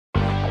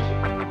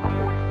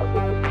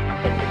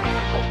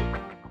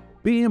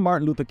Being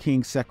Martin Luther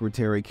King's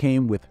secretary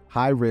came with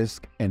high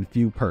risk and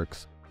few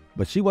perks,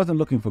 but she wasn't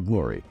looking for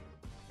glory.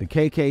 The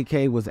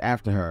KKK was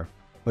after her,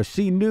 but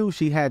she knew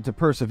she had to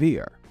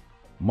persevere.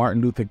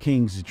 Martin Luther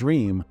King's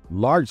dream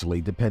largely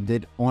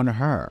depended on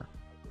her.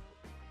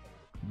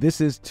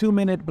 This is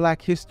 2-Minute Black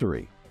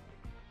History,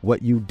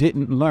 what you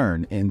didn't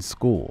learn in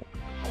school.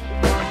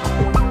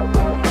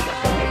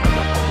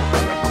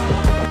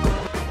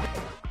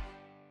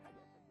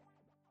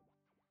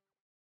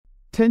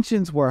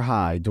 Tensions were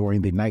high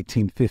during the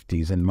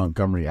 1950s in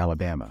Montgomery,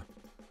 Alabama.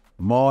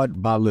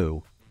 Maud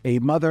Ballou, a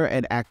mother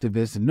and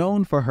activist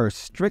known for her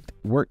strict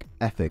work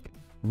ethic,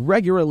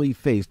 regularly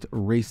faced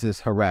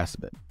racist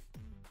harassment.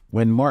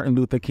 When Martin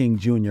Luther King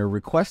Jr.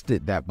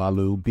 requested that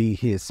Ballou be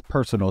his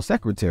personal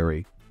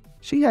secretary,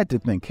 she had to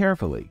think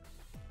carefully.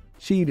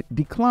 She'd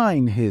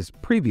declined his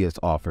previous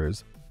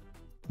offers.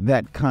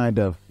 That kind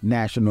of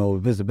national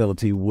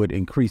visibility would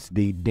increase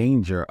the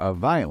danger of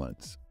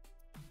violence.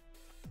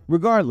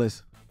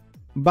 Regardless,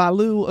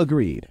 Ballou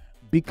agreed,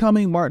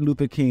 becoming Martin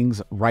Luther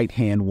King's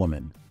right-hand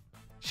woman.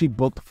 She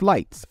booked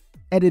flights,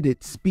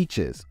 edited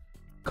speeches,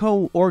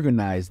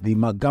 co-organized the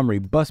Montgomery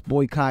bus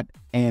boycott,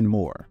 and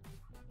more.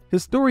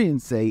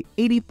 Historians say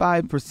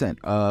 85%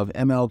 of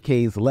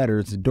MLK's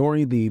letters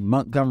during the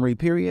Montgomery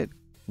period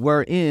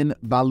were in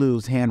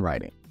Ballou's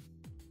handwriting.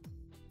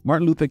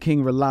 Martin Luther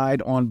King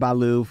relied on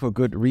Ballou for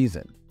good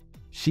reason.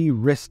 She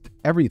risked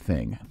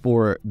everything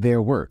for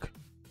their work,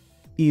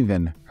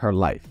 even her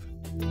life.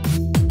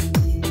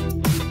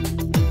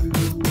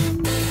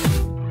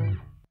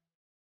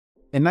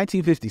 In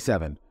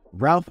 1957,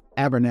 Ralph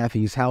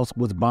Abernathy's house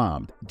was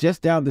bombed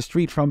just down the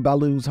street from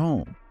Ballou's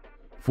home.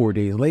 4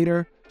 days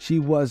later, she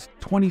was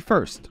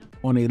 21st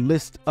on a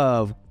list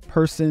of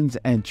persons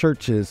and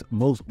churches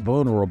most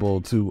vulnerable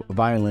to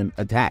violent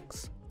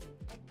attacks.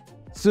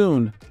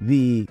 Soon,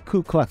 the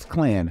Ku Klux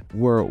Klan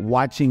were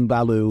watching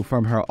Ballou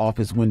from her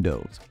office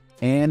windows,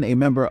 and a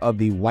member of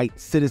the White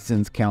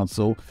Citizens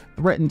Council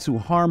threatened to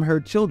harm her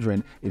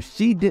children if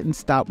she didn't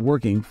stop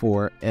working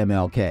for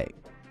MLK.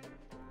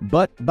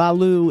 But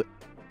Ballou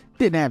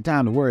didn't have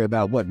time to worry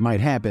about what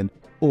might happen,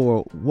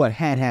 or what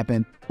had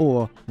happened,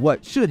 or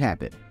what should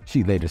happen,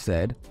 she later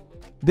said.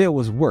 There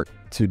was work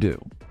to do.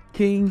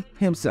 King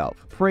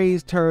himself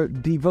praised her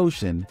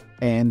devotion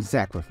and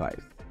sacrifice.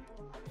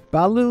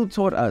 Ballou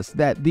taught us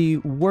that the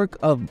work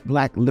of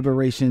Black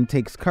liberation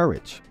takes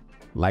courage.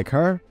 Like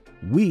her,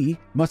 we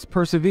must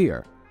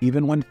persevere,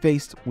 even when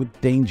faced with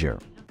danger.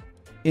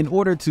 In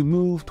order to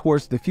move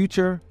towards the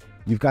future,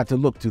 you've got to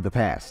look to the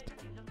past.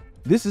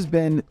 This has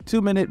been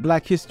 2-Minute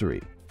Black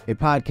History, a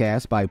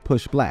podcast by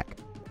Push Black.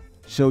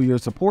 Show your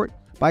support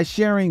by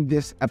sharing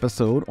this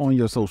episode on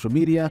your social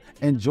media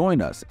and join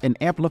us in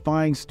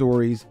amplifying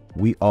stories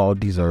we all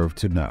deserve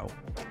to know.